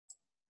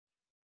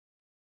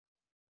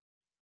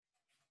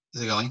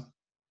Is it going?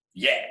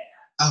 Yeah.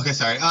 Okay,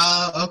 sorry.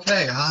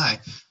 Okay, hi.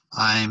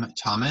 I'm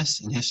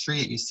Thomas in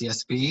history at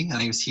UCSB, and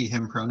I use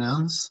he/him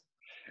pronouns.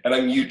 And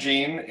I'm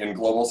Eugene in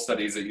global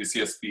studies at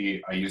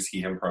UCSB. I use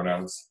he, him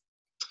pronouns.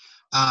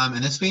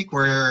 And this week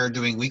we're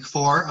doing week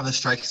 4 of the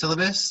strike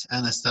syllabus,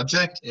 and the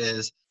subject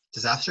is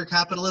disaster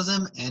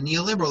capitalism and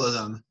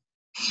neoliberalism.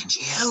 And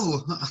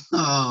you,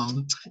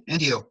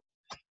 and you.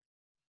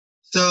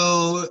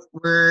 So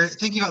we're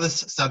thinking about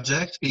this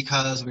subject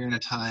because we're in a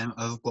time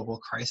of global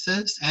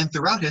crisis, and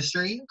throughout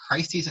history,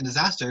 crises and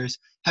disasters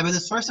have been the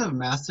source of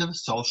massive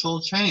social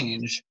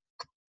change.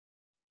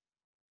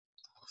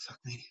 Fuck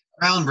me.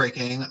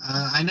 Groundbreaking.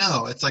 I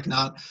know it's like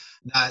not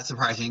that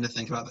surprising to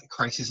think about the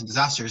crises and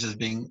disasters as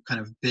being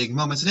kind of big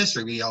moments in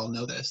history. We all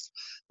know this.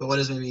 But what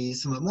is maybe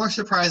somewhat more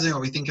surprising,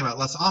 or we think about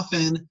less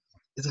often,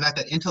 is the fact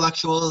that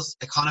intellectuals,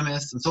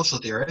 economists, and social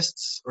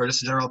theorists, or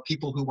just in general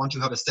people who want to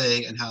have a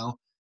say in how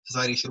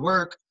society should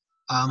work,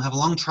 have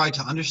long tried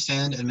to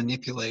understand and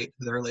manipulate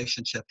the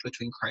relationship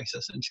between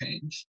crisis and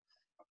change.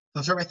 So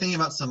I'll start by thinking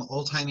about some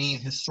old-timey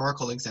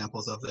historical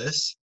examples of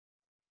this.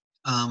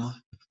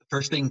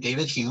 First being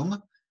David Hume,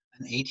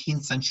 an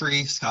 18th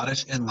century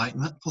Scottish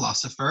Enlightenment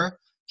philosopher.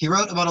 He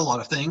wrote about a lot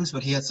of things,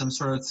 but he had some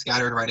sort of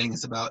scattered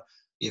writings about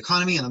the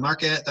economy and the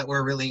market that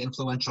were really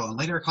influential on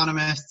later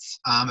economists.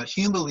 But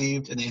Hume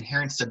believed in the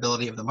inherent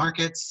stability of the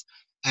markets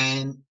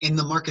and in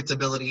the market's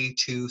ability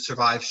to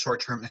survive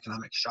short-term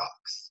economic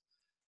shocks.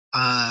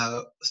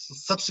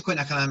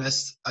 Subsequent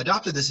economists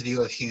adopted this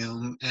view of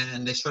Hume,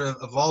 and they sort of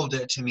evolved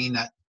it to mean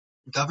that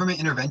government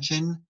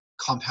intervention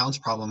compounds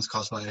problems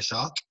caused by a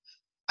shock,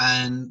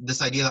 and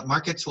this idea that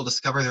markets will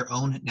discover their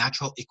own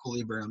natural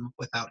equilibrium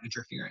without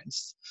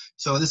interference.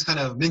 So in this kind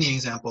of mini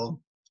example,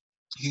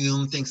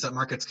 Hume thinks that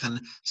markets can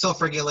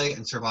self-regulate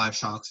and survive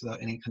shocks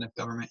without any kind of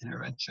government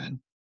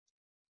intervention.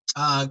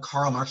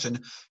 Karl Marx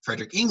and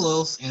Friedrich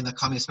Engels in the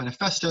Communist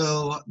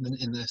Manifesto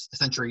in the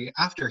century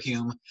after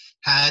Hume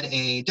had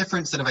a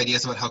different set of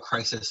ideas about how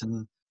crisis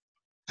and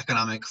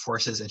economic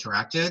forces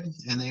interacted,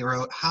 and they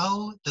wrote,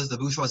 how does the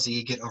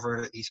bourgeoisie get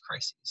over these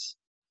crises?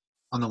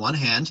 On the one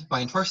hand, by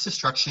enforced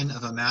destruction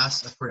of a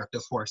mass of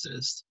productive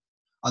forces.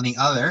 On the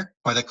other,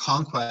 by the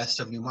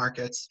conquest of new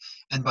markets,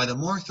 and by the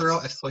more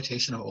thorough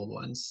exploitation of old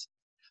ones.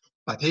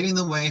 By paving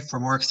the way for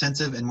more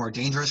extensive and more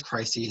dangerous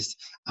crises,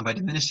 and by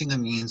diminishing the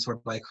means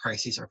whereby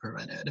crises are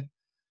prevented.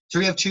 So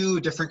we have two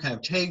different kind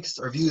of takes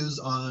or views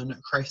on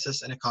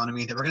crisis and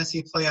economy that we're going to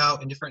see play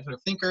out in different sort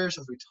of thinkers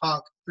as we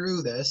talk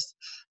through this.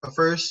 But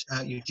first,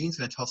 Eugene's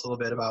going to tell us a little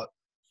bit about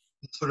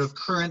the sort of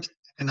current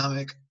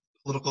economic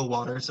political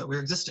waters that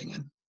we're existing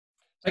in.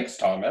 Thanks,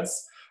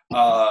 Thomas.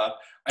 I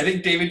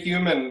think David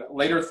Hume and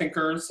later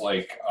thinkers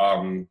like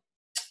Adam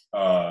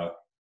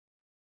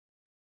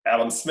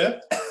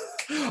Smith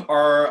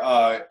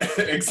are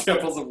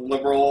examples of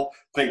liberal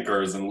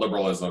thinkers and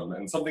liberalism,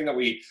 and something that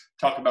we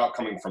talk about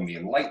coming from the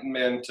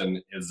Enlightenment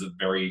and is a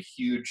very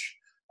huge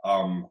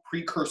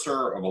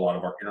precursor of a lot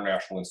of our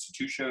international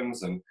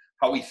institutions and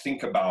how we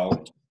think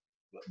about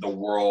the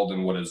world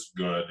and what is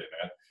good in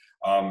it.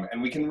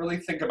 And we can really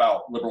think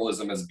about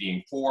liberalism as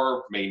being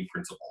 4 main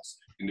principles: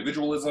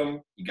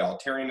 individualism,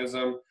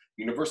 egalitarianism,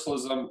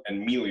 universalism,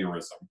 and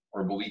meliorism,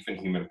 or belief in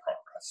human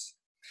progress.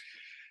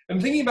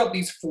 And thinking about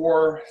these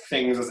 4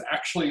 things is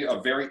actually a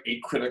very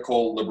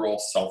acritical liberal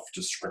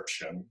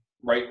self-description,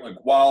 right? Like,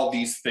 while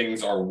these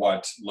things are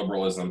what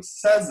liberalism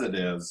says it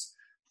is,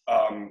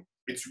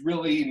 it's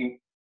really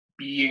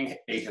being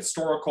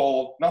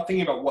ahistorical, not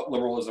thinking about what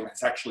liberalism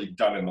has actually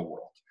done in the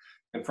world.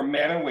 And from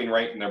Mann and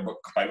Wainwright in their book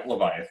Climate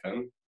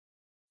Leviathan,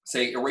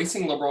 say,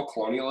 erasing liberal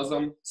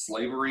colonialism,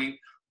 slavery,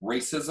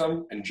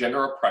 racism, and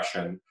gender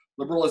oppression,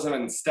 liberalism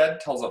instead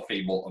tells a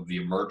fable of the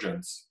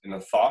emergence in the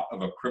thought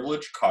of a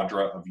privileged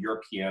cadre of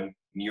European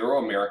and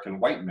Euro-American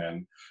white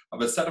men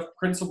of a set of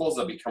principles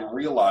that become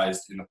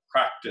realized in the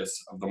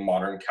practice of the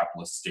modern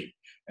capitalist state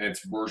and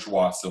its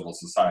bourgeois civil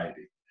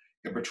society.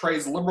 It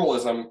portrays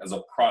liberalism as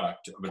a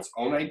product of its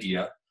own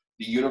idea,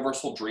 the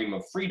universal dream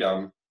of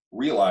freedom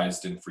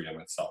realized in freedom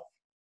itself.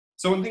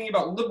 So when thinking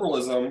about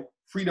liberalism,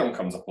 freedom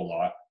comes up a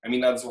lot. I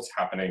mean, that's what's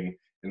happening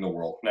in the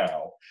world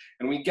now.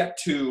 And we get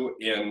to,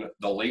 in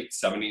the late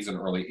 70s and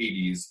early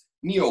 80s,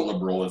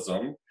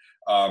 neoliberalism,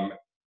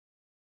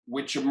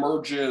 which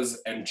emerges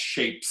and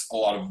shapes a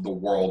lot of the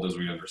world as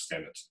we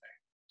understand it today.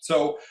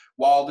 So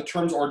while the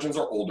term's origins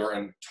are older,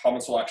 and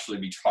Thomas will actually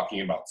be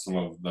talking about some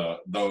of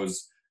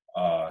those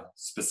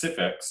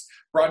specifics,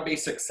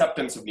 broad-based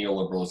acceptance of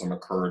neoliberalism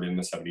occurred in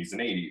the 70s and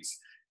 80s.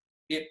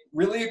 It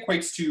really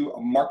equates to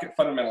market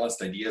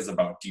fundamentalist ideas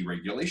about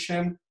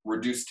deregulation,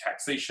 reduced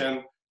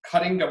taxation,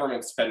 cutting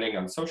government spending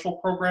on social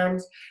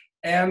programs,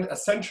 and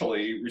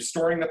essentially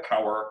restoring the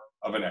power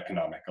of an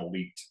economic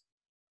elite.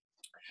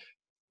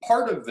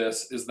 Part of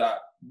this is that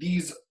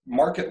these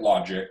market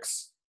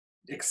logics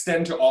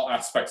extend to all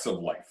aspects of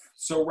life.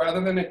 So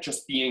rather than it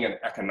just being an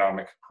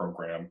economic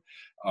program,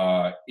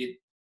 it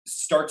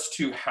starts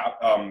to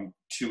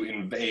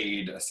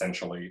invade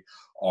essentially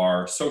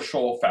our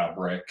social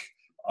fabric,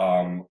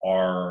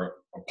 our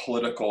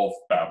political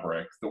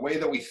fabric, the way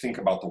that we think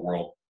about the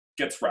world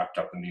gets wrapped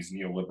up in these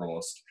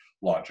neoliberalist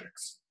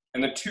logics.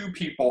 And the two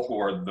people who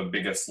are the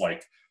biggest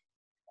like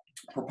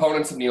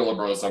proponents of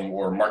neoliberalism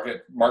were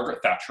Margaret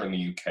Thatcher in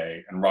the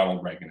UK and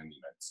Ronald Reagan in the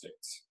United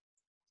States.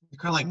 They're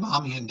kind of like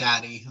mommy and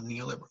daddy of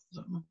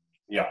neoliberalism.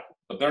 Yeah,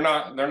 but they're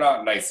not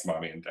nice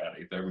mommy and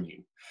daddy. They're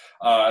mean.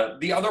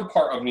 The other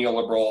part of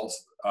neoliberals,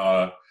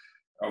 of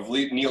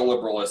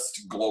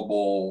neoliberalist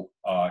global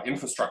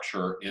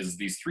infrastructure is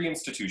these three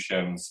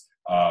institutions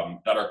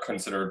that are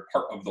considered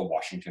part of the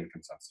Washington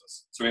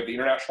Consensus. So we have the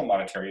International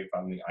Monetary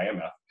Fund, the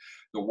IMF,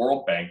 the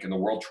World Bank, and the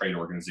World Trade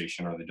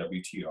Organization, or the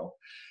WTO.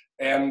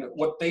 And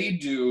what they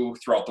do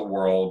throughout the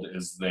world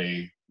is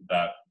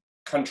that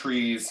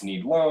countries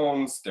need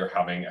loans, they're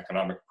having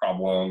economic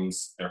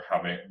problems,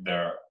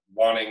 they're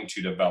wanting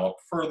to develop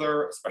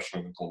further,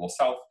 especially in the global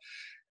south.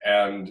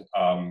 And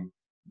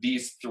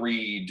these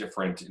three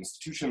different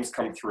institutions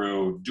come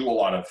through, do a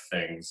lot of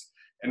things.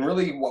 And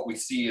really what we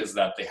see is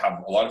that they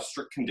have a lot of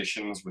strict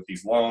conditions with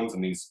these loans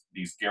and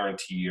these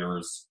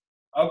guarantors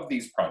of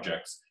these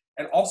projects,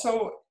 and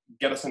also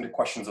get us into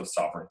questions of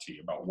sovereignty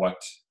about what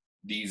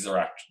these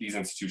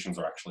institutions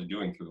are actually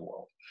doing through the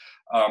world.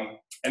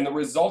 And the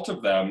result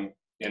of them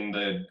in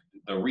the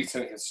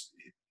recent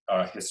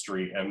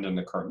history and in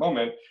the current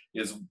moment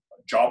is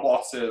job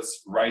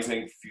losses,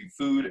 rising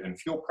food and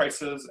fuel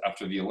prices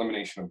after the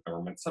elimination of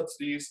government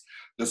subsidies,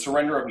 the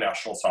surrender of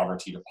national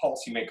sovereignty to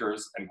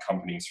policymakers and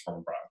companies from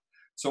abroad.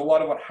 So a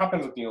lot of what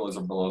happens with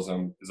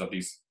neoliberalism is that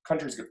these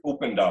countries get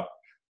opened up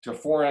to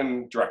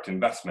foreign direct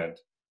investment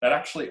that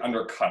actually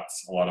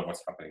undercuts a lot of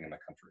what's happening in the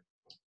country.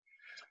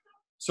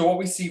 So what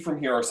we see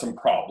from here are some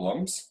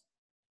problems.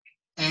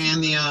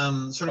 And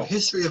the sort of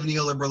history of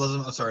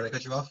neoliberalism. Oh, sorry, did I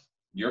cut you off?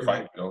 You're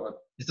fine, go ahead.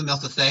 There's something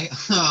else to say.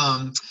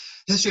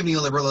 History of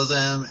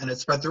neoliberalism and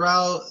its spread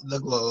throughout the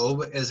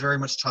globe is very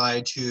much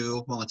tied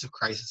to moments of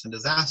crisis and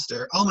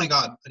disaster. Oh my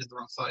God, I did the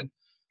wrong slide.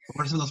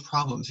 What are some of those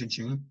problems,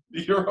 Eugene?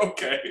 You're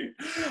okay.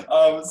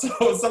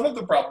 So some of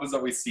the problems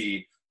that we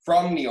see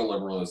from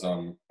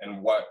neoliberalism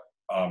and what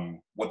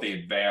they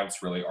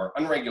advance really are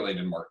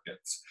unregulated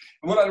markets.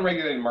 And what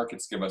unregulated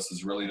markets give us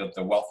is really that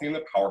the wealthy and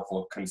the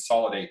powerful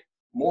consolidate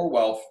more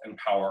wealth and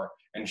power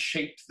and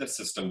shape the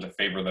system to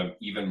favor them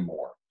even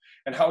more.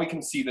 And how we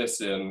can see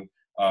this in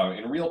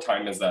real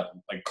time is that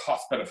like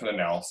cost benefit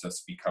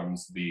analysis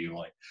becomes the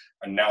like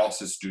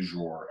analysis du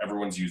jour.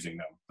 Everyone's using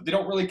them, but they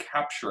don't really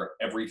capture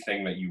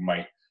everything that you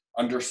might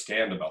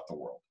understand about the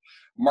world.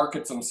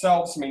 Markets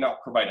themselves may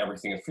not provide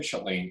everything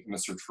efficiently in the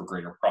search for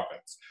greater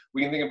profits.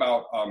 We can think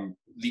about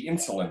the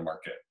insulin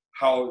market,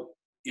 how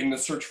in the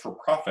search for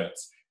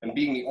profits and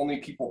being the only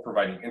people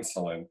providing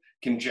insulin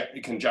can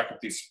jack up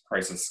these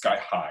prices sky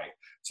high,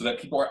 so that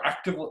people are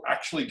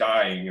actually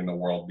dying in the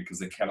world because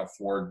they can't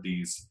afford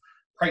these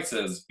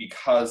prices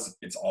because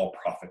it's all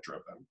profit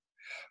driven.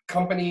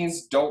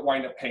 Companies don't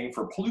wind up paying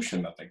for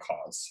pollution that they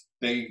cause.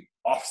 They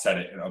offset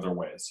it in other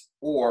ways,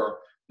 or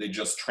they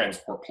just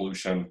transport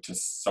pollution to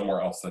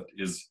somewhere else that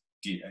is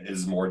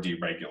more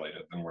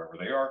deregulated than wherever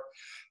they are.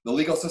 The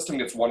legal system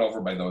gets won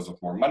over by those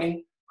with more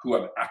money, who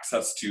have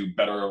access to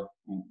better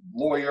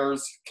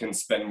lawyers, can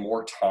spend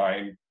more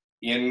time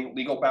in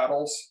legal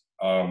battles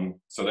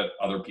so that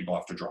other people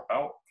have to drop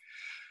out.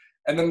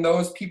 And then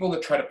those people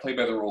that try to play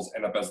by the rules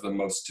end up as the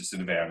most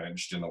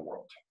disadvantaged in the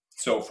world.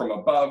 So from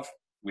above,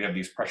 we have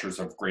these pressures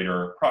of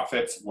greater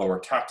profits, lower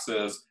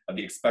taxes at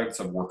the expense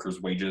of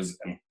workers' wages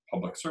and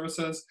public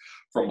services.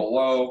 From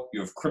below, you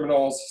have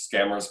criminals,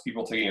 scammers,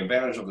 people taking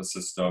advantage of the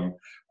system,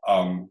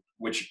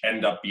 which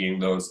end up being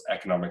those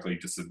economically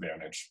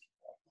disadvantaged.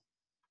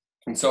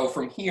 And so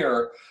from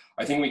here,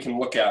 I think we can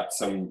look at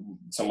some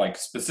like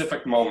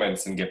specific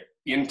moments and get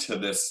into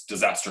this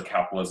disaster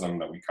capitalism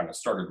that we kind of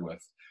started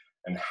with,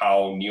 and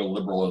how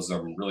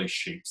neoliberalism really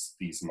shapes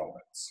these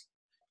moments.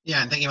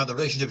 Yeah, and thinking about the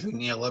relationship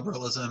between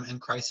neoliberalism and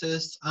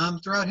crisis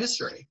throughout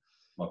history.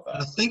 Love that.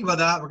 To think about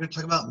that, we're going to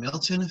talk about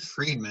Milton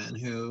Friedman,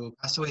 who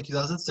passed away in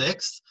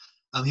 2006.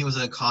 He was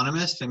an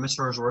economist, famous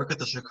for his work at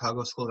the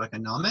Chicago School of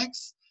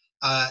Economics.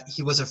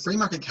 He was a free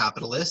market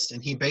capitalist,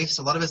 and he based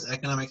a lot of his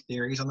economic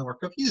theories on the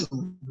work of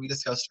Hume, who we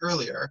discussed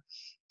earlier.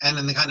 And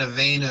in the kind of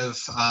vein of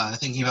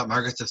thinking about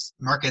markets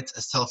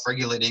as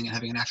self-regulating and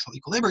having a natural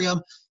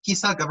equilibrium, he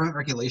saw government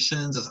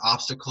regulations as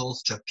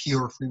obstacles to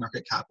pure free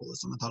market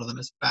capitalism and thought of them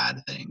as bad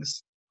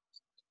things.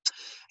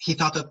 He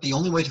thought that the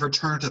only way to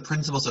return to the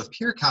principles of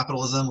pure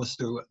capitalism was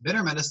through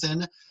bitter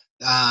medicine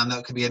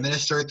that could be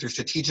administered through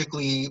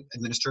strategically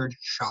administered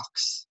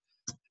shocks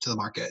to the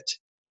market.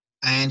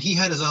 And he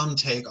had his own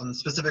take on the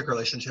specific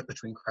relationship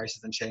between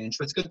crisis and change,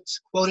 which gets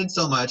quoted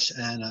so much,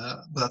 and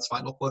but that's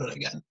fine, we'll quote it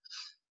again.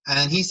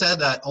 And he said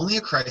that only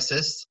a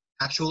crisis,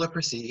 actual or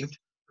perceived,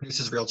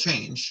 produces real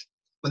change.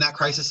 When that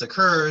crisis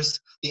occurs,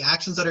 the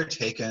actions that are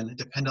taken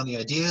depend on the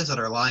ideas that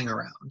are lying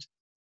around.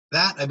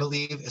 That, I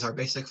believe, is our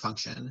basic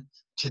function,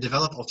 to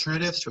develop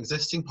alternatives to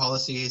existing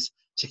policies,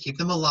 to keep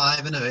them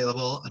alive and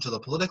available until the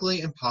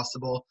politically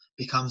impossible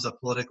becomes the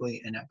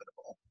politically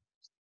inevitable.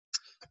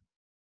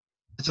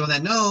 And so on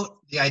that note,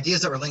 the ideas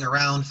that were laying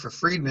around for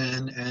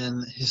Friedman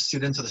and his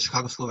students at the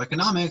Chicago School of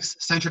Economics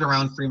centered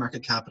around free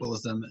market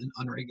capitalism and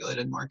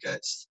unregulated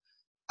markets.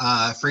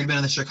 Friedman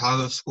and the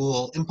Chicago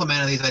School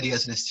implemented these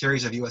ideas in a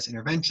series of U.S.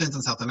 interventions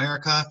in South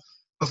America.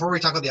 Before we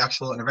talk about the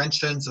actual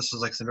interventions, this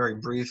was like some very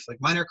brief, like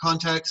minor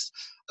context.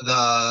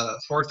 The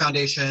Ford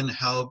Foundation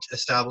helped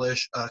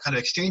establish a kind of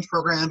exchange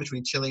program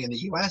between Chile and the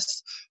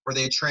U.S., where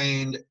they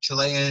trained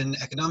Chilean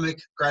economic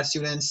grad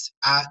students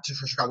at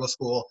Chicago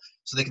School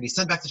so they could be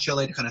sent back to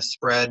Chile to kind of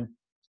spread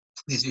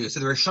these views. So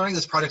they were starting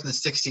this project in the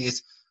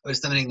 60s of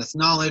disseminating this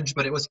knowledge,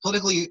 but it was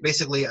politically,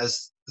 basically,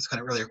 as this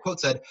kind of earlier quote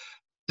said,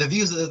 the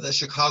views that the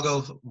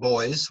Chicago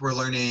boys were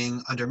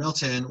learning under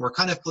Milton were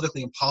kind of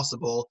politically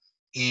impossible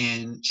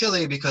in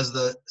Chile because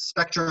the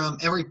spectrum,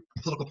 every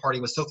political party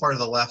was so far to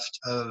the left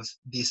of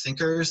these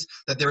thinkers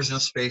that there was no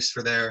space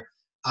for their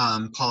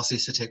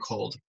policies to take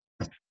hold.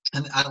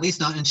 And at least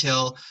not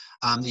until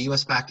the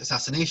US-backed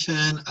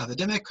assassination of the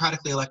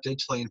democratically elected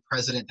Chilean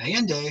President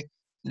Allende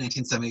in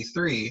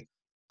 1973.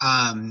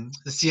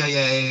 The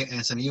CIA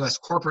and some US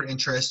corporate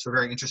interests were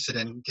very interested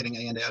in getting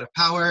Allende out of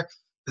power.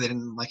 They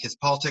didn't like his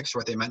politics or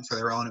what they meant for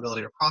their own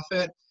ability to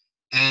profit.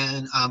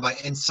 And by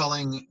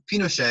installing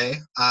Pinochet,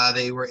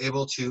 they were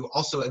able to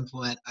also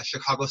implement a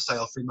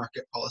Chicago-style free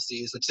market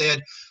policies, which they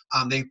had.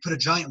 They put a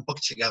giant book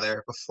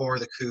together before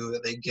the coup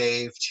that they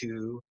gave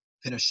to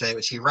Pinochet,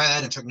 which he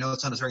read and took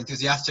notes on, was very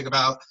enthusiastic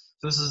about.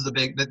 So this is the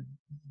big.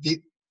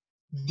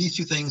 These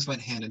two things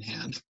went hand in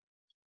hand.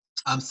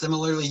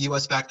 Similarly,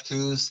 US-backed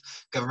coups,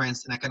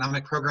 governments, and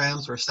economic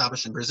programs were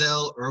established in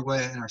Brazil,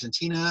 Uruguay, and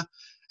Argentina.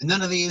 And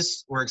none of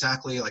these were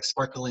exactly like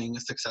sparkling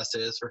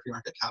successes for free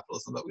market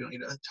capitalism, but we don't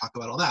need to talk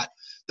about all that.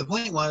 The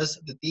point was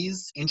that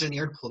these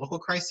engineered political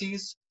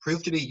crises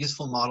proved to be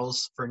useful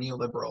models for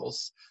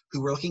neoliberals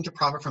who were looking to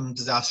profit from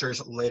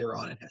disasters later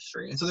on in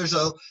history. And so there's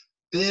a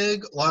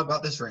big lot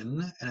about this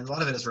written, and a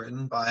lot of it is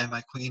written by my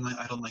queen, my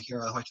idol, my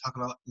hero, who I talk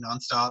about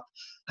nonstop,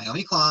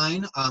 Naomi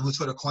Klein, who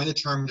sort of coined the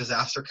term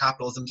disaster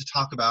capitalism to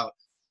talk about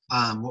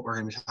what we're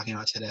going to be talking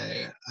about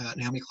today.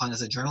 Naomi Klein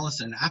is a journalist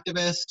and an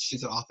activist.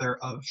 She's the author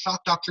of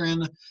Shock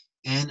Doctrine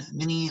and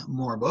many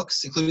more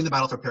books, including The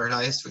Battle for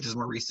Paradise, which is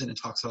more recent and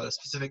talks about a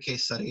specific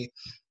case study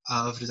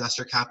of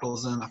disaster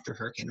capitalism after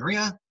Hurricane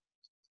Maria.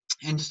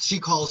 And she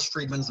calls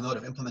Friedman's mode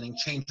of implementing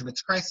change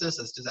amidst crisis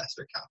as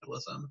disaster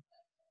capitalism.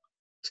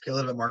 To get a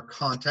little bit more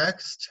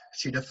context,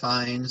 she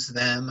defines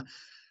disaster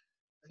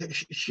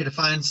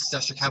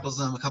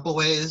capitalism a couple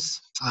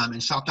ways. In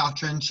Shock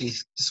Doctrine, she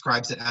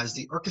describes it as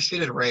the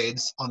orchestrated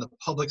raids on the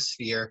public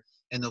sphere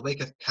in the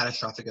wake of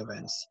catastrophic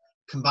events,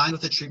 combined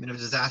with the treatment of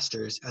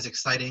disasters as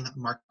exciting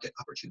market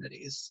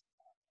opportunities.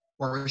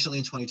 More recently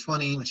in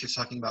 2020, when she was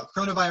talking about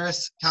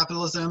coronavirus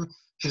capitalism,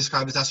 she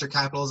described disaster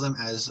capitalism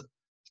as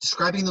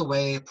describing the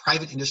way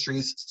private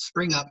industries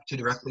spring up to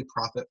directly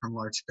profit from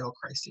large-scale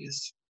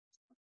crises.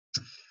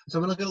 So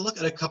I'm going to look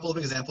at a couple of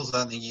examples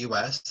in the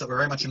U.S. that were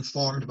very much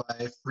informed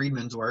by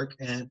Friedman's work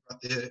in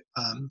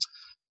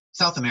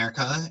South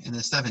America in the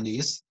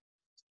 70s.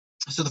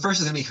 So the first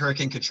is going to be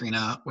Hurricane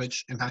Katrina,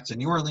 which impacted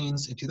New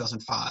Orleans in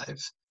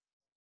 2005.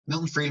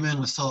 Milton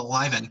Friedman was still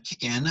alive and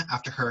kicking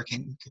after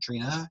Hurricane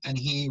Katrina, and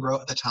he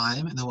wrote at the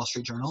time in the Wall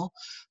Street Journal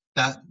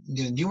that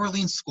the New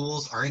Orleans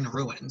schools are in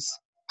ruins,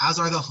 as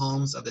are the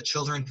homes of the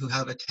children who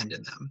have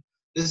attended them.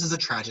 This is a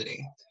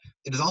tragedy.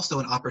 It is also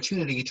an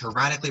opportunity to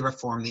radically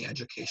reform the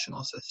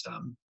educational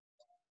system.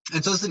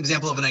 And so this is an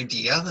example of an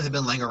idea that had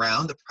been laying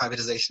around, the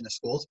privatization of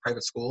schools,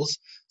 private schools,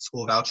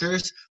 school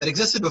vouchers, that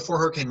existed before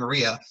Hurricane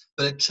Maria,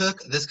 but it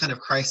took this kind of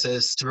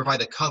crisis to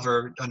provide a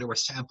cover under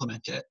which to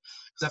implement it.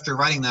 Because after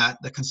writing that,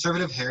 the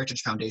Conservative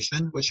Heritage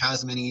Foundation, which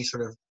has many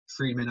sort of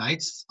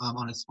Friedmanites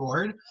on its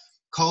board,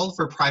 called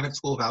for private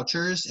school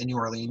vouchers in New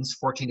Orleans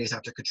 14 days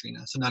after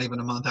Katrina. So not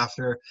even a month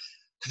after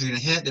Katrina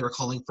hit, they were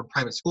calling for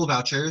private school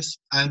vouchers,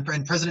 and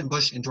President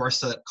Bush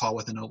endorsed that call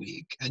within a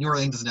week. And New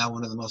Orleans is now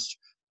one of the most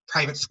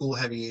private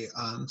school-heavy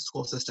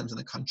school systems in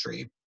the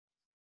country.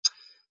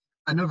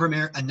 A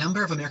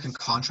number of American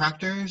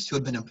contractors who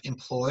had been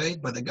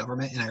employed by the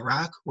government in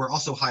Iraq were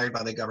also hired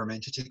by the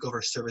government to take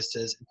over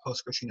services in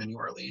post-Katrina New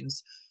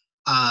Orleans.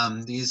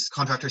 These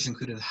contractors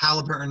included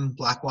Halliburton,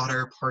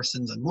 Blackwater,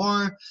 Parsons, and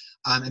more.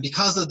 And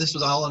because this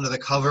was all under the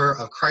cover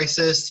of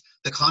crisis,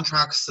 the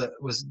contracts that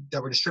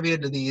were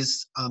distributed to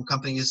these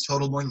companies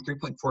totaled more than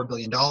 $3.4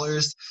 billion,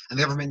 and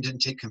the government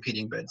didn't take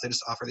competing bids. They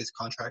just offered these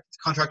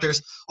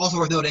contractors. Also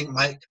worth noting,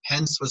 Mike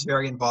Pence was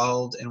very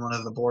involved in one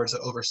of the boards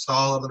that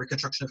oversaw the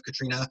reconstruction of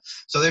Katrina.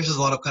 So there's just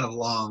a lot of kind of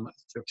long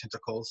sort of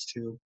tentacles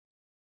to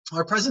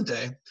our present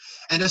day.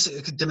 And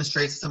it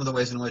demonstrates some of the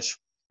ways in which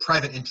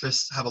private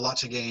interests have a lot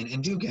to gain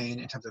and do gain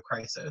in terms of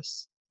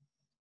crisis.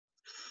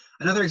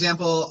 Another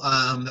example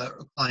that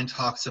Klein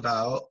talks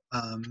about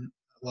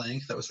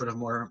length that was sort of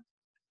more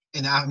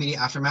in the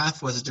immediate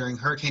aftermath was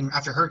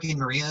after Hurricane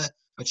Maria,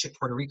 which hit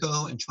Puerto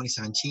Rico in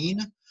 2017.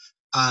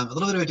 A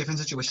little bit of a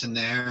different situation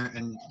there,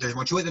 and there's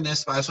more to it than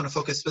this, but I just want to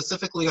focus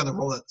specifically on the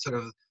role that sort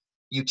of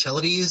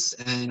utilities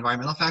and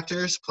environmental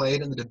factors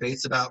played in the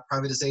debates about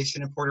privatization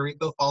in Puerto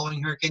Rico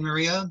following Hurricane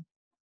Maria.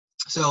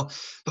 So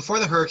before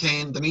the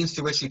hurricane, the means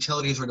through which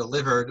utilities were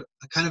delivered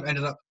kind of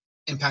ended up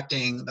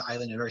impacting the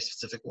island in a very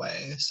specific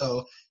way.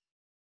 So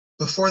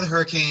before the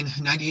hurricane,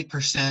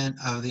 98%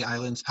 of the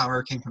island's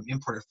power came from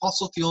imported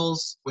fossil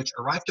fuels, which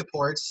arrived to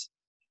ports,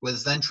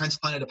 was then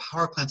transplanted to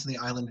power plants on the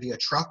island via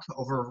truck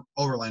over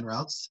overland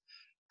routes,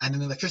 and then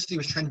the electricity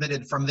was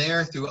transmitted from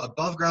there through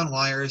above ground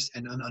wires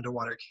and an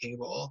underwater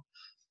cable.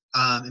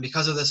 And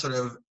because of this sort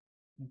of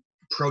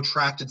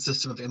protracted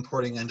system of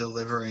importing and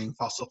delivering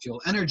fossil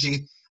fuel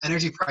energy,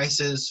 energy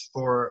prices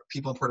for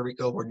people in Puerto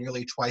Rico were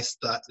nearly twice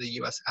the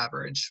US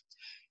average.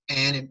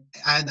 And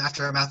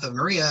aftermath of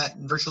Maria,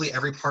 virtually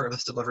every part of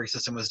this delivery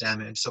system was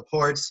damaged. So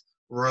ports,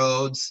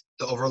 roads,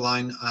 the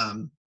overline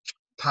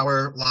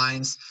power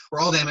lines were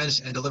all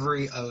damaged, and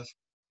delivery of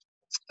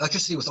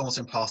electricity was almost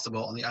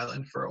impossible on the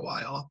island for a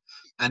while.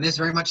 And this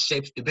very much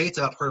shaped debates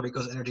about Puerto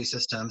Rico's energy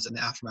systems in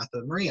the aftermath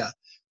of Maria.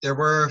 There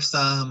were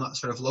some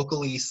sort of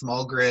locally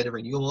small grid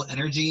renewable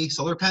energy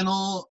solar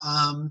panel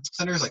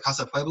centers like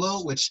Casa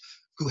Pueblo,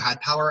 who had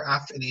power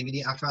after in the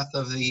immediate aftermath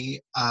of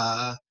the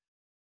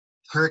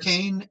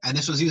hurricane. And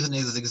this was used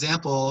as an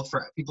example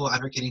for people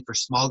advocating for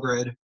small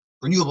grid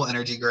renewable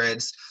energy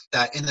grids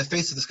that in the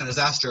face of this kind of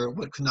disaster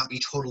could not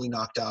be totally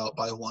knocked out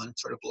by one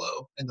sort of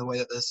blow in the way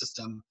that the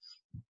system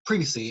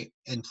previously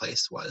in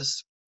place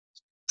was.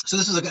 So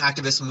this was like an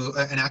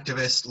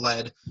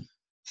activist-led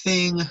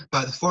thing,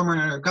 but the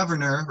former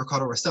governor,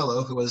 Ricardo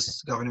Rossello, who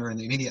was governor in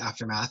the immediate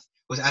aftermath,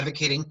 was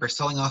advocating for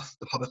selling off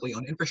the publicly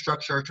owned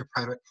infrastructure to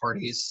private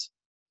parties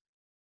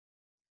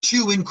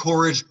to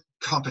encourage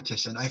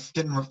competition. I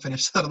didn't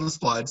finish that on the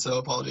slide, so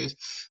apologies.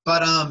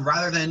 But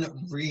rather than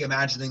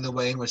reimagining the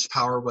way in which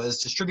power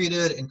was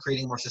distributed and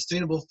creating a more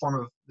sustainable form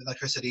of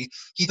electricity,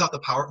 he thought the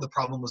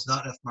problem was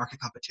not enough market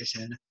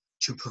competition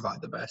to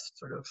provide the best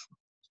sort of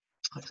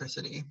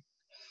electricity.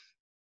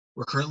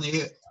 We're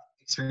currently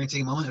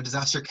experiencing a moment of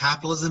disaster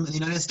capitalism in the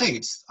United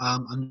States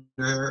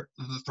under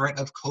the threat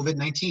of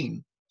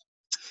COVID-19.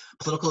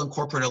 Political and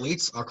corporate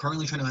elites are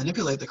currently trying to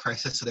manipulate the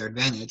crisis to their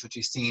advantage, which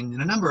we've seen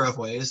in a number of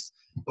ways,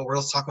 but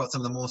we'll talk about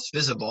some of the most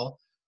visible.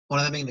 One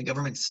of them being the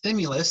government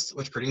stimulus,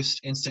 which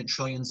produced instant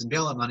trillions in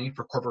bailout money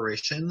for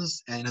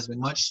corporations and has been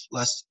much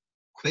less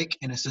quick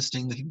in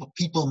assisting the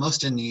people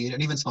most in need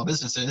and even small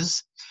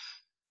businesses.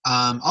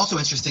 Also,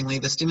 interestingly,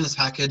 the stimulus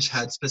package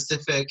had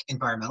specific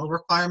environmental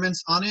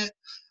requirements on it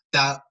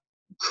that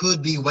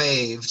could be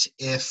waived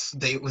if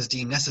it was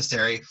deemed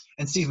necessary.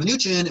 And Steve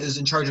Mnuchin is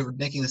in charge of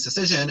making this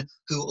decision,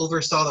 who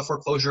oversaw the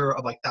foreclosure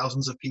of like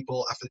thousands of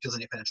people after the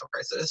 2008 financial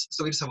crisis.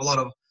 So we just have a lot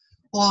of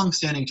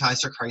long-standing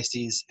ties to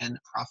crises and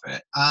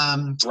profit.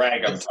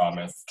 Drag him,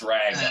 Thomas.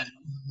 Drag him.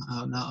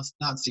 Oh no, it's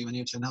not Steve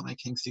Mnuchin, not my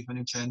king, Steve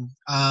Mnuchin.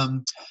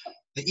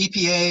 The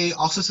EPA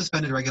also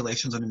suspended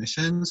regulations on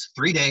emissions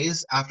 3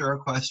 days after a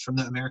request from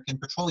the American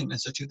Petroleum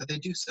Institute that they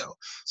do so.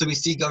 So we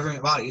see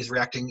government bodies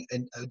reacting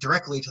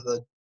directly to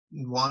the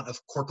want of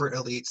corporate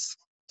elites.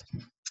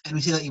 And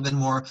we see that even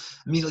more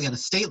immediately on a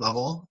state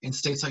level in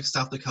states like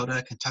South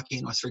Dakota, Kentucky,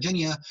 and West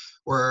Virginia,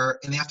 where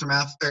in the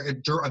aftermath,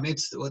 or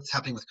amidst what's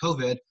happening with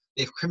COVID,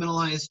 they've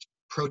criminalized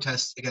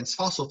protests against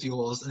fossil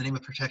fuels in the name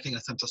of protecting an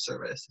essential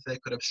service. If they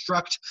could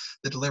obstruct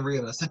the delivery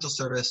of an essential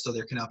service, so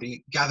there cannot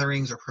be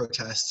gatherings or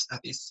protests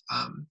at these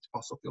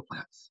fossil fuel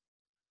plants.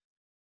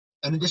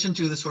 In addition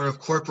to the sort of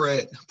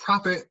corporate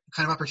profit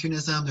kind of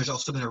opportunism, there's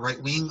also been a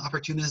right-wing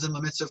opportunism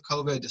amidst of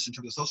COVID, just in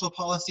terms of social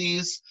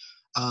policies.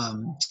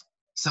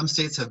 Some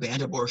states have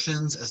banned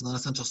abortions as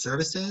non-essential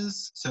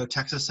services. So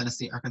Texas,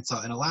 Tennessee,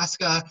 Arkansas, and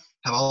Alaska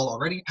have all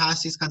already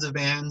passed these kinds of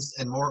bans,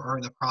 and more are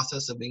in the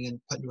process of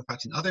being put into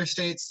effect in other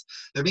states.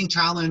 They're being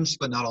challenged,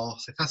 but not all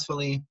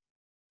successfully.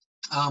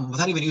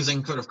 Without even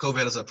using sort of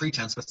COVID as a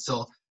pretense, but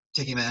still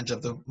taking advantage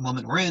of the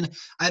moment we're in,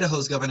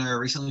 Idaho's governor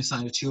recently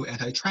signed 2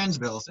 anti-trans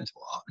bills into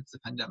law. It's the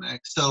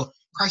pandemic. So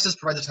crisis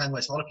provides a time in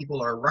which a lot of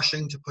people are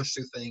rushing to push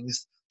through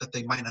things that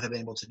they might not have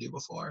been able to do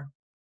before.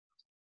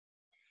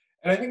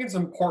 And I think it's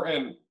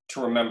important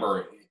to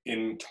remember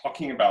in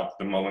talking about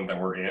the moment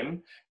that we're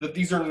in, that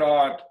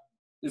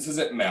this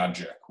isn't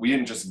magic. We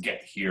didn't just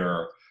get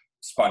here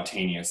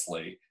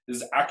spontaneously. This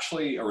is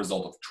actually a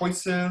result of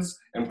choices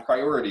and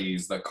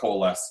priorities that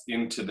coalesce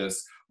into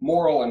this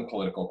moral and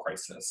political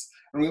crisis.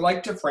 And we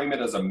like to frame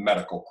it as a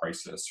medical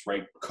crisis,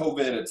 right?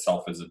 COVID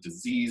itself is a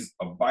disease,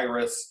 a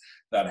virus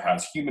that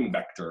has human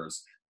vectors,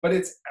 but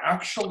it's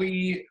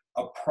actually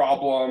a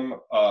problem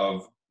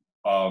of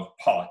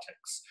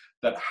politics.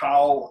 That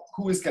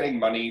who is getting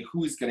money,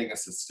 who is getting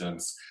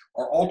assistance,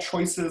 are all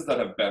choices that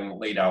have been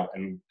laid out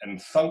and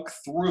thunk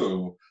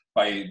through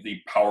by the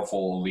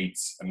powerful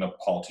elites and the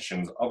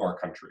politicians of our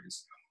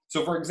countries.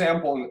 So for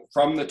example,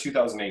 from the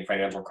 2008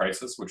 financial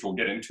crisis, which we'll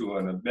get into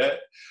in a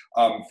bit,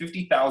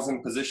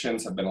 50,000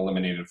 positions have been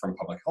eliminated from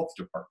public health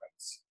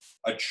departments.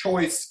 A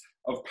choice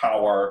of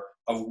power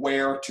of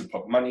where to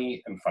put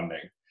money and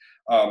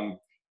funding.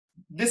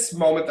 This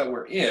moment that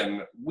we're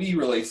in, we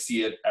really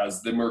see it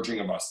as the merging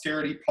of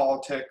austerity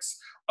politics,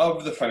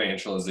 of the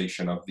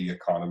financialization of the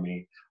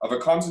economy, of a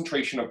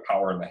concentration of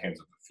power in the hands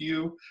of a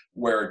few,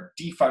 where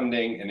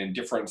defunding and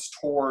indifference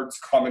towards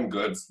common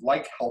goods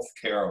like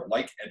healthcare,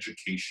 like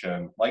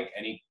education, like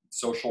any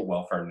social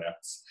welfare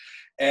nets,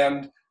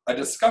 and a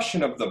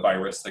discussion of the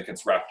virus that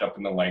gets wrapped up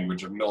in the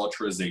language of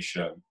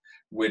militarization,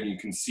 when you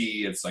can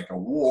see it's like a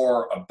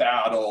war, a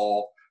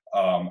battle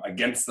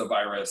against the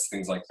virus,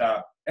 things like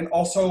that, and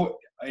also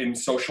in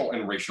social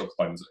and racial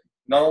cleansing.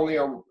 Not only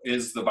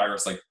is the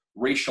virus like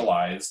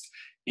racialized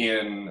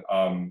in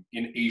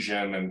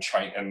Asian and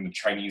the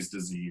Chinese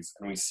disease,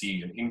 and we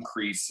see an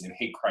increase in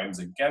hate crimes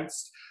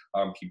against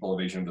people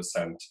of Asian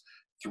descent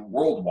through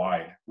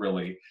worldwide,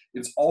 really.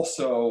 It's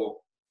also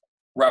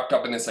wrapped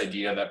up in this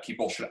idea that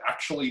people should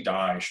actually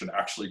die, should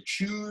actually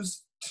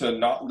choose to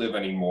not live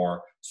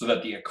anymore so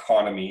that the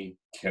economy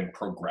can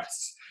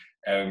progress.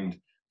 And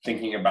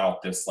thinking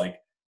about this like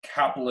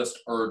capitalist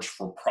urge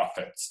for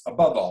profits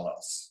above all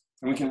else.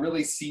 And we can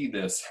really see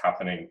this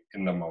happening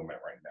in the moment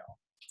right now.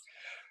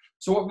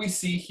 So what we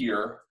see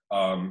here,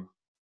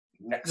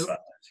 next slide,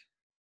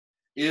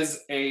 is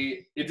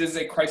it is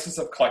a crisis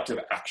of collective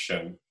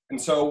action. And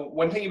so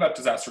when thinking about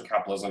disaster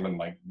capitalism and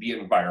like the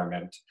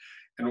environment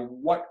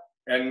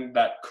and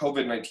that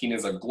COVID-19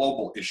 is a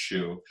global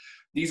issue,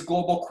 these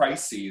global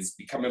crises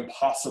become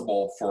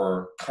impossible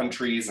for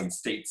countries and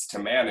states to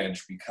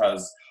manage,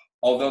 because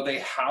although they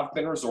have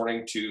been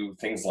resorting to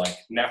things like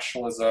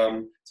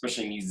nationalism,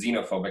 especially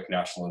xenophobic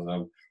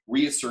nationalism,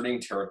 reasserting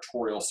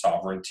territorial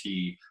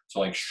sovereignty, so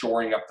like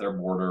shoring up their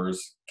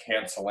borders,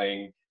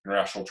 canceling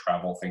international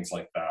travel, things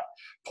like that.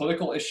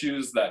 Political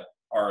issues that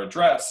are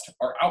addressed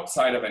are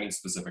outside of any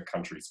specific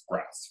country's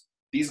grasp.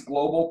 These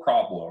global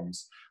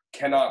problems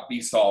cannot be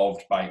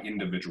solved by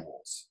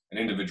individuals and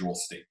individual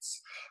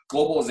states.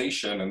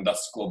 Globalization, and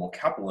thus global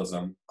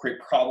capitalism, create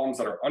problems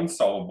that are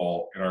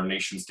unsolvable in our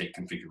nation-state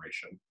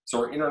configuration. So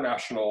our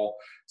international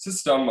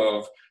system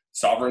of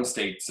sovereign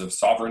states, of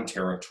sovereign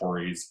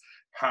territories,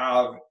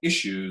 have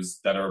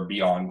issues that are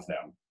beyond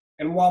them.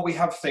 And while we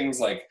have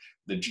things like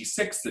the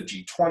G6, the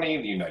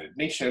G20, the United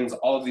Nations,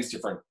 all of these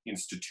different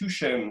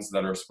institutions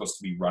that are supposed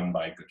to be run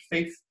by good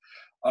faith,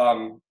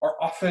 are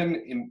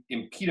often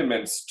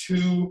impediments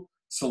to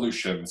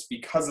solutions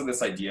because of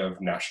this idea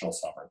of national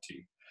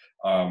sovereignty.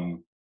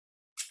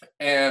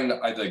 And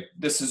I think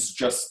this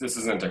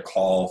isn't a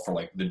call for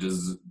like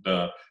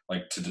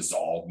to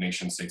dissolve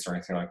nation states or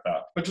anything like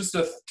that, but just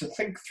to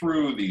think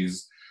through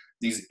these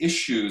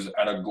issues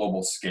at a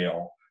global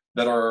scale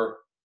that are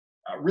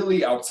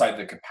really outside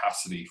the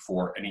capacity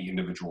for any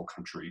individual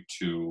country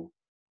to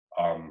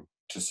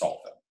solve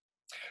them.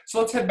 So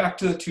let's head back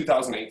to the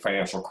 2008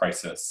 financial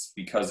crisis,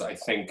 because I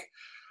think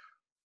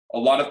a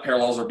lot of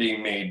parallels are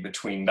being made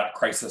between that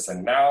crisis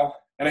and now.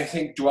 And I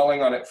think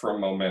dwelling on it for a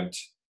moment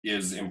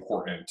is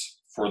important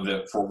for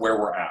where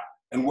we're at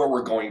and where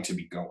we're going to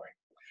be going.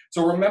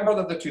 So remember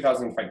that the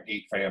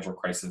 2008 financial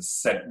crisis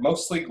sent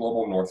mostly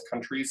global north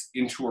countries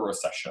into a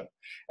recession,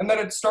 and that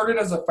it started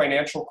as a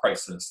financial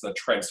crisis that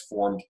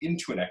transformed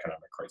into an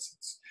economic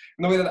crisis.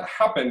 And the way that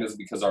happened is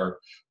because our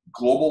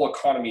global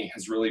economy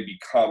has really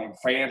become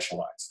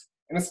financialized.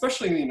 And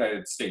especially in the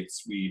United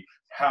States, we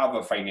have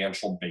a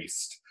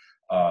financial-based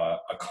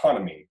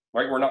economy,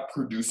 right? We're not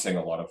producing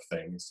a lot of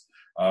things.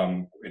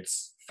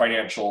 It's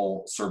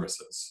financial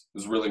services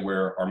is really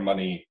where our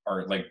money,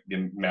 like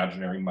the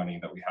imaginary money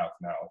that we have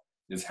now,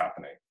 is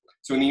happening.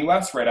 So in the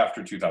US, right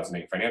after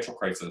 2008 financial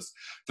crisis,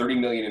 30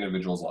 million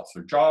individuals lost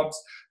their jobs.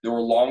 There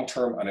were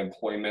long-term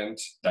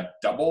unemployment that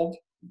doubled.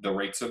 The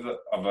rates of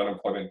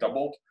unemployment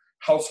doubled.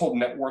 Household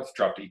net worth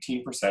dropped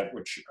 18%,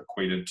 which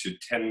equated to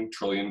 $10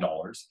 trillion.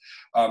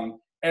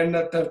 And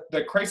that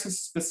the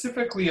crisis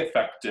specifically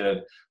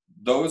affected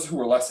those who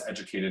were less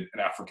educated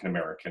and African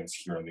Americans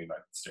here in the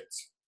United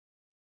States.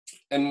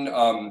 And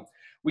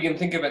we can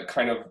think of it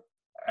kind of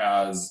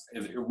as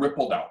it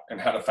rippled out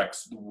and had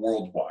effects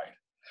worldwide.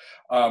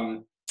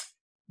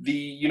 The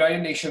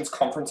United Nations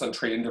Conference on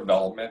Trade and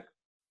Development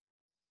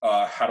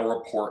had a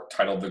report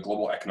titled The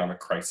Global Economic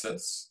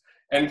Crisis,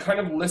 and kind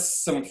of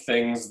lists some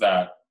things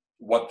that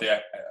what the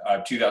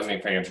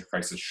 2008 financial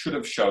crisis should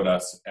have showed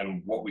us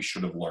and what we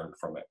should have learned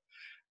from it.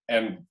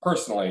 And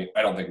personally,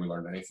 I don't think we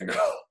learned anything at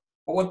all.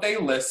 But what they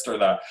list are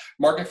that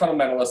market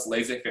fundamentalist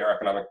laissez-faire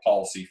economic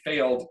policy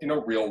failed in a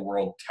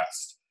real-world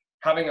test.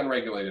 Having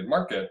unregulated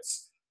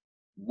markets,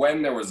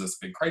 when there was this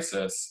big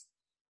crisis,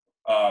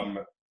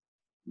 went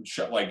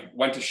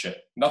to shit.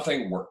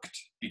 Nothing worked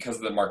because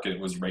the market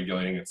was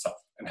regulating itself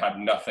and had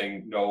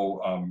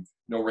no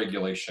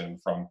regulation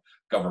from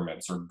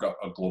governments or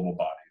global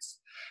bodies.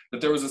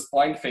 That there was this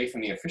blind faith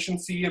in the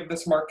efficiency of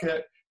this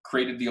market,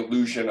 created the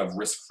illusion of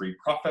risk-free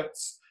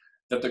profits,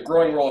 that the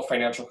growing role of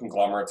financial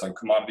conglomerates on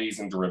commodities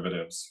and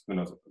derivatives, who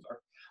knows what those are,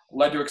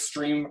 led to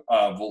extreme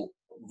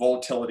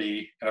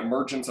volatility and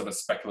emergence of a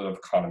speculative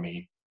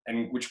economy,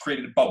 and which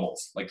created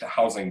bubbles, like the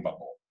housing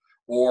bubble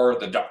or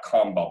the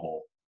dot-com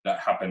bubble that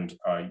happened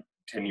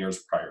 10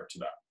 years prior to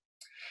that.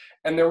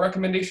 And their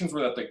recommendations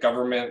were that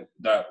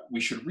that we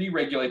should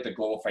re-regulate the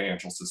global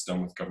financial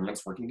system with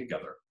governments working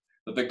together,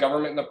 that the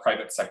government and the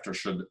private sector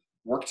should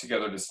work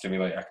together to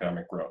stimulate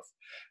economic growth,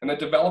 and that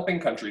developing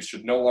countries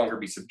should no longer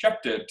be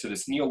subjected to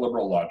this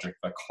neoliberal logic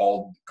that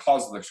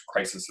caused the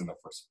crisis in the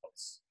first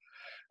place.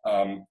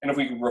 And if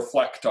we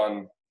reflect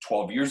on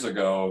 12 years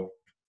ago,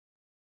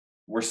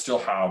 we still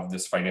have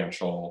this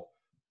financial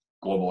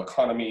global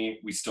economy.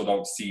 We still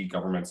don't see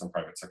governments and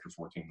private sectors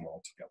working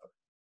well together.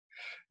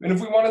 And if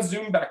we want to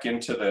zoom back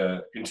into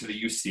the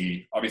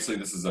UC, obviously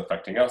this is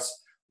affecting us.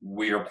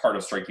 We are part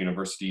of Strike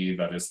University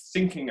that is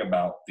thinking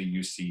about the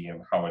UC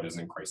and how it is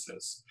in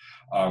crisis.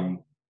 And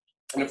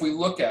if we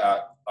look at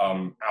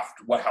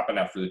after what happened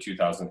after the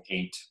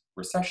 2008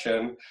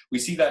 recession, we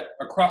see that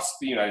across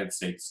the United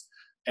States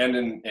and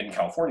in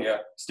California,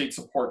 state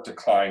support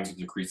declines with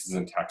decreases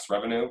in tax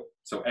revenue.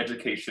 So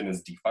education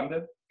is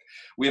defunded.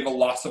 We have a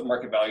loss of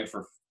market value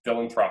for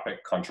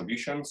philanthropic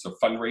contributions, so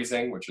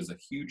fundraising, which is a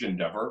huge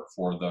endeavor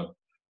for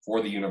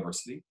the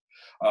university.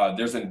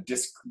 There's a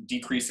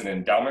decrease in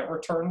endowment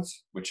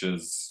returns, which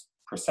is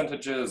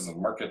percentages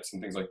and markets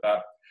and things like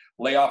that.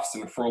 Layoffs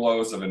and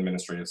furloughs of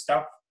administrative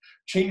staff.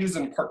 Changes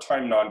in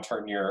part-time,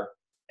 non-tenure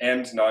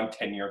and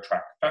non-tenure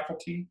track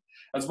faculty,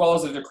 as well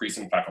as a decrease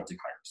in faculty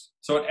hires.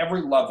 So at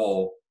every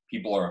level,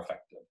 people are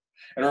affected.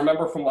 And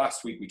remember from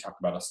last week, we talked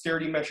about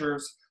austerity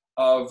measures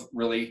of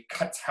really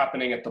cuts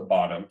happening at the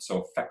bottom,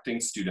 so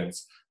affecting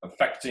students,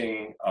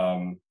 affecting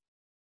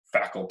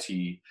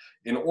faculty,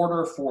 in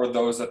order for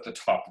those at the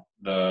top,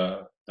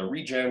 the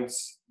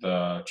regents,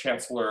 the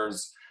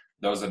chancellors,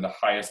 those in the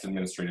highest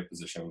administrative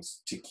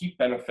positions, to keep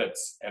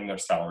benefits and their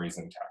salaries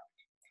intact.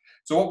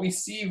 So what we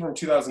see from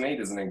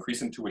 2008 is an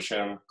increase in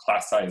tuition,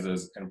 class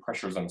sizes, and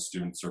pressures on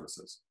student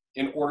services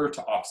in order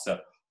to offset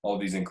all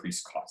of these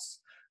increased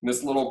costs. And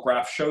this little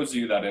graph shows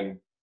you that in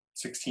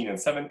 16 and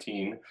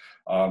 17,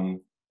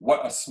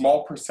 what a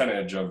small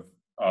percentage of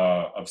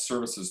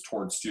services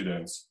towards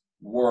students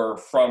were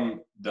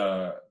from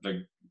the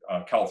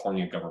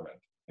California government.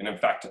 And in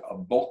fact, a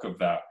bulk of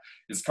that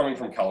is coming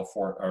from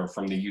California, or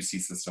from the UC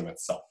system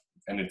itself,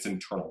 and its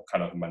internal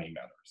kind of money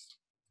matters.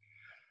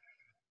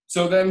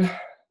 So then,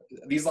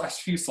 these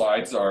last few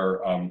slides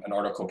are an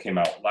article came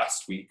out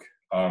last week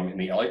in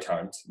the LA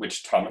Times,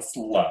 which Thomas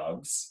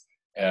loves,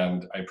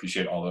 and I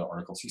appreciate all the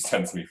articles he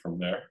sends me from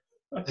there.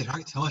 They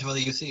talk too much about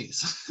the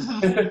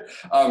UCs.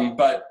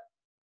 But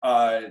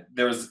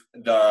there's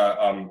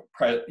the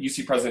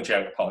UC President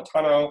Janet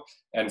Napolitano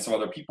and some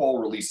other people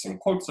released some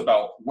quotes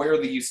about where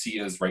the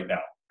UC is right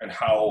now and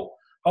how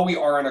we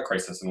are in a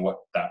crisis and what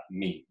that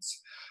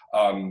means.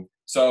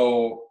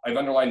 So I've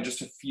underlined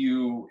just a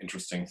few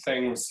interesting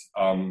things.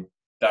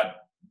 That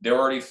they're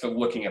already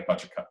looking at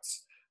budget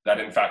cuts. That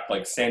in fact,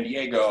 like San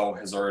Diego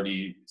has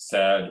already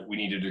said, we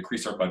need to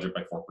decrease our budget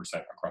by 4%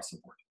 across the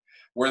board.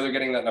 Where they're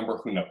getting that number,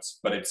 who knows?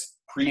 But it's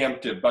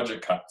preemptive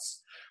budget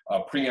cuts,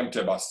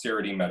 preemptive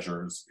austerity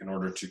measures in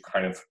order to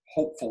kind of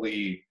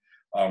hopefully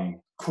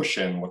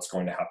cushion what's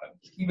going to happen,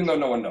 even though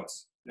no one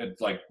knows.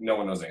 It's like no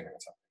one knows anything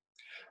that's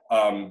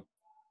happening.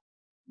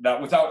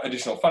 That without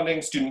additional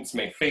funding, students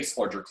may face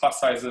larger class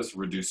sizes,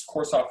 reduced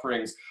course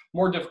offerings,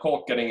 more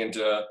difficult getting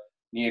into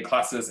needed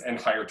classes, and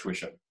higher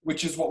tuition,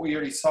 which is what we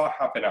already saw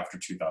happen after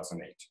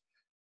 2008.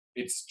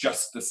 It's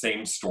just the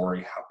same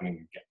story happening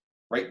again,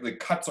 right? The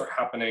cuts are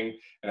happening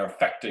and are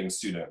affecting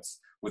students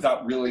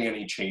without really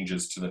any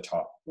changes to the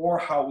top or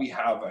how we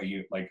have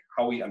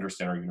how we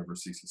understand our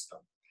university system.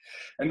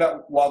 And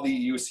that while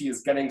the UC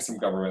is getting some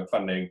government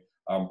funding,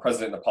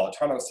 President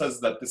Napolitano says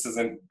that this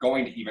isn't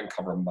going to even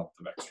cover a month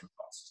of extra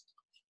costs.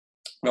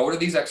 Now, what are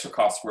these extra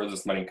costs? Where is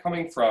this money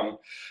coming from?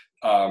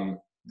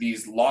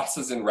 These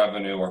losses in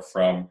revenue are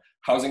from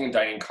housing and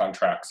dining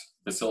contracts,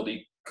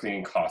 facility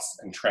cleaning costs,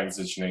 and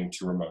transitioning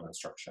to remote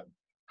instruction.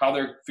 How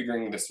they're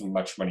figuring this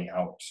much money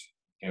out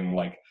in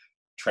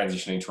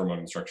transitioning to remote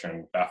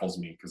instruction baffles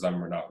me because I'm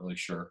not really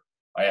sure.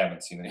 I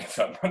haven't seen any of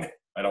that money.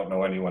 I don't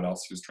know anyone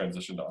else who's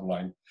transitioned to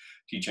online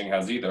teaching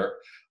has either.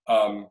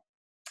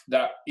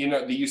 That in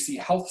the UC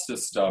health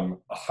system,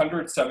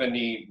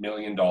 $170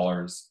 million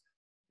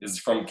is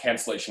from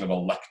cancellation of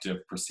elective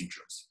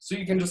procedures. So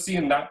you can just see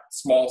in that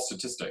small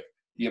statistic,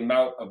 the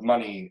amount of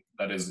money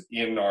that is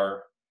in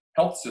our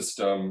health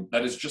system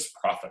that is just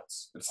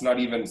profits. It's not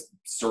even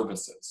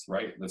services,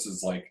 right? This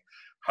is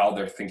how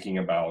they're thinking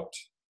about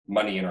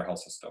money in our health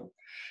system.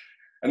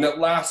 And that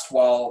last,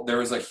 while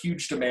there is a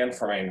huge demand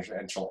for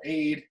financial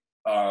aid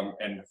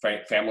and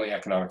family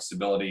economic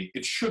stability,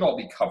 it should all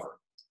be covered.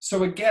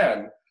 So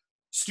again,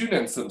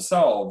 students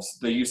themselves,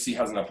 the UC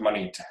has enough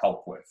money to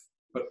help with.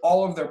 But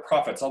all of their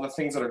profits, all the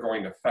things that are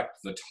going to affect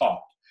the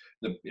top,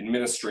 the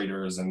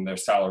administrators and their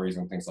salaries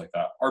and things like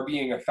that, are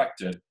being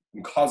affected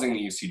and causing the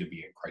UC to be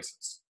in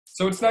crisis.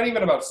 So it's not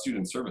even about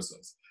student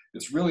services.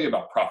 It's really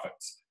about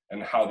profits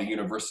and how the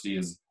university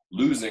is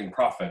losing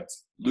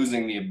profits,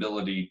 losing the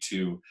ability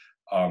to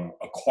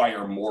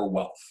acquire more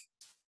wealth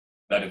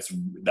that is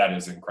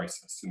in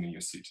crisis in the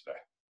UC today.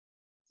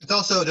 It's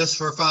also, just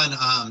for fun,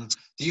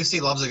 the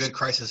UC loves a good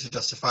crisis to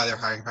justify their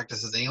hiring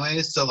practices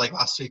anyways. So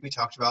last week we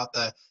talked about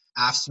the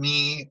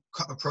AFSCME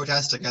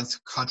protest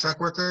against contract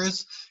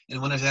workers.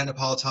 And one of Dan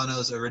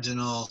Napolitano's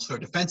original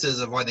sort of defenses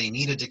of why they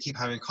needed to keep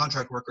having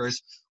contract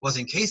workers was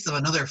in case of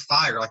another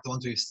fire like the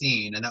ones we've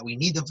seen, and that we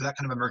need them for that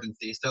kind of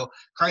emergency. So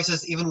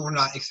crisis, even when we're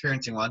not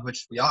experiencing one,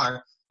 which we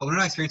are, but when we're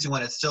not experiencing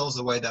one, it still is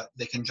a way that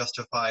they can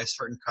justify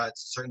certain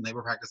cuts, certain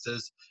labor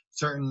practices,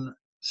 certain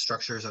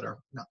structures that are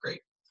not great.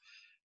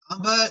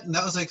 But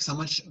that was like so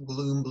much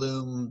gloom,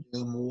 bloom,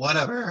 doom,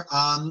 whatever.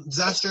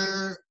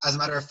 Disaster, as a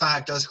matter of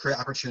fact, does create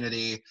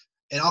opportunity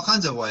in all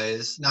kinds of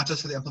ways, not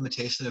just for the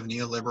implementation of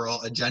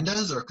neoliberal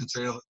agendas or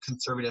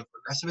conservative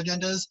progressive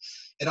agendas.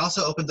 It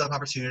also opens up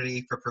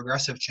opportunity for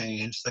progressive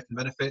change that can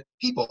benefit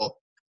people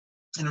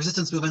and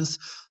resistance movements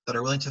that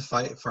are willing to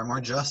fight for a more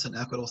just and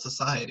equitable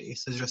society.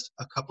 So there's just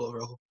a couple of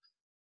real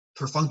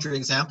perfunctory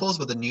examples,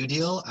 but the New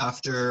Deal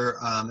after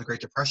the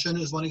Great Depression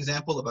is one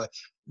example of a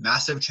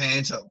massive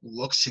change that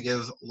looks to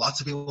give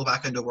lots of people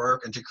back into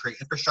work and to create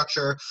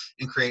infrastructure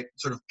and create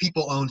sort of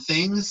people-owned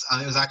things.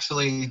 It was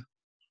actually,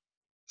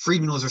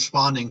 Friedman was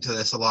responding to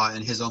this a lot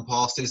in his own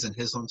policies and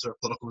his own sort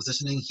of political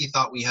positioning. He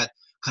thought we had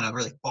kind of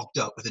really bulked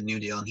up with the New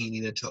Deal and he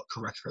needed to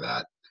correct for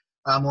that.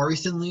 More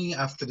recently,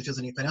 after the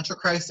 2008 financial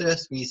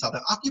crisis, we saw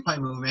the Occupy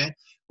movement,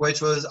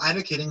 which was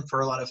advocating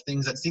for a lot of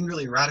things that seemed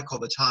really radical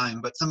at the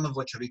time, but some of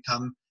which have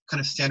become kind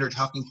of standard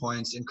talking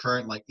points in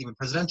current, like even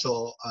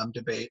presidential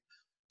debate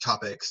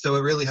topics. So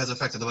it really has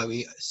affected the way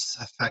we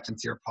affect and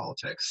see our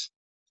politics.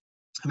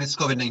 Amidst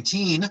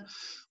COVID-19,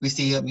 we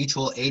see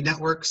mutual aid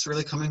networks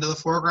really coming to the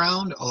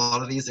foreground. A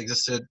lot of these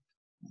existed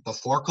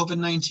before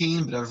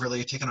COVID-19, but have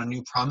really taken on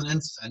new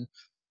prominence and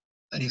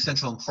an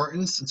essential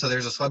importance. And so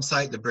there's this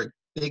website, the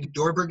Big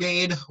Door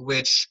Brigade,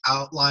 which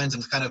outlines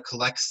and kind of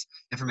collects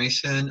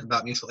information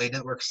about mutual aid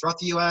networks throughout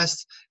the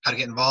US, how to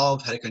get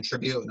involved, how to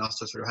contribute, and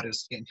also sort of how to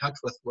just get in touch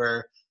with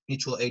where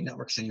mutual aid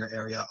networks in your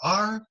area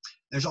are.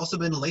 There's also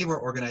been labor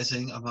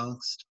organizing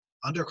amongst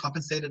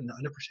undercompensated and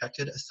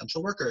underprotected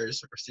essential workers,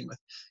 like we're seeing with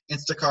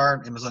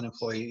Instacart, Amazon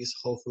employees,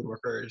 Whole Food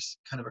workers,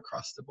 kind of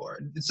across the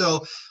board. And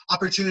so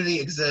opportunity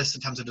exists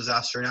in times of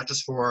disaster, not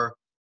just for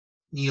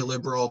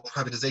neoliberal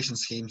privatization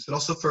schemes, but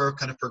also for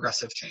kind of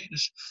progressive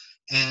change.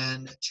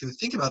 And to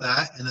think about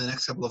that in the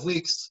next couple of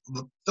weeks,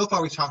 so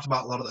far we've talked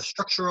about a lot of the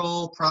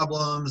structural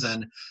problems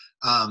and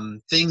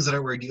things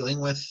that we're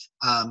dealing with.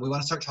 We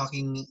want to start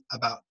talking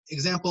about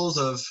examples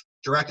of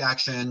direct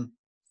action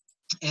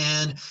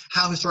and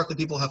how historically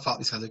people have fought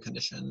these kinds of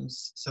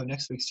conditions. So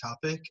next week's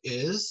topic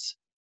is,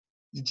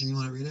 Eugene, you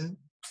want to read it?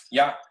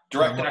 Yeah,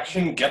 direct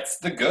action gets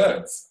the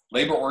goods.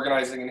 Labor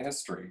organizing in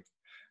history.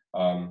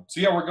 So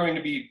yeah, we're going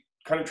to be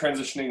kind of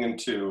transitioning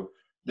into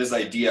this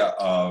idea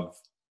of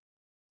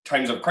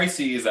times of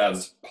crises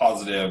as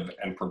positive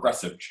and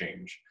progressive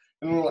change.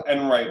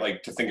 And right,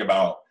 like to think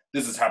about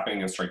this is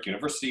happening in Strike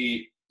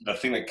University, the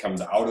thing that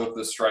comes out of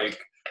the strike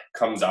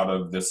comes out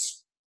of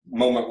this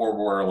moment where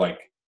we're like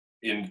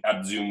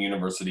at Zoom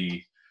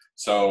University.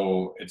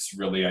 So it's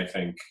really, I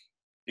think,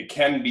 it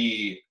can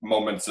be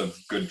moments of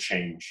good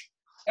change.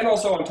 And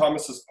also on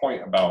Thomas's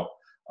point about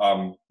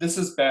this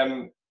has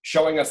been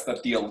showing us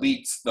that the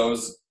elites,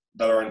 those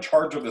that are in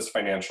charge of this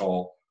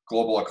financial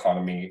global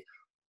economy,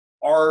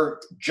 are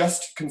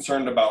just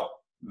concerned about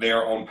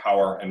their own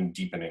power and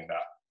deepening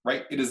that,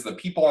 right? It is the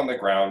people on the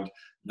ground,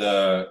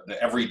 the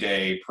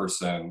everyday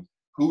person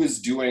who is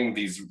doing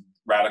these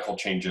radical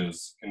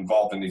changes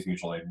involved in these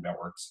mutual aid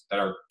networks that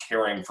are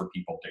caring for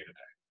people day to day.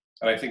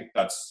 And I think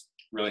that's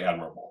really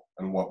admirable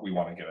and what we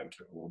want to get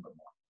into a little bit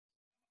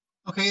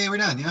more. Okay, we're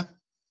done, yeah?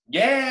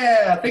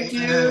 Yeah, thank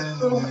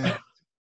you.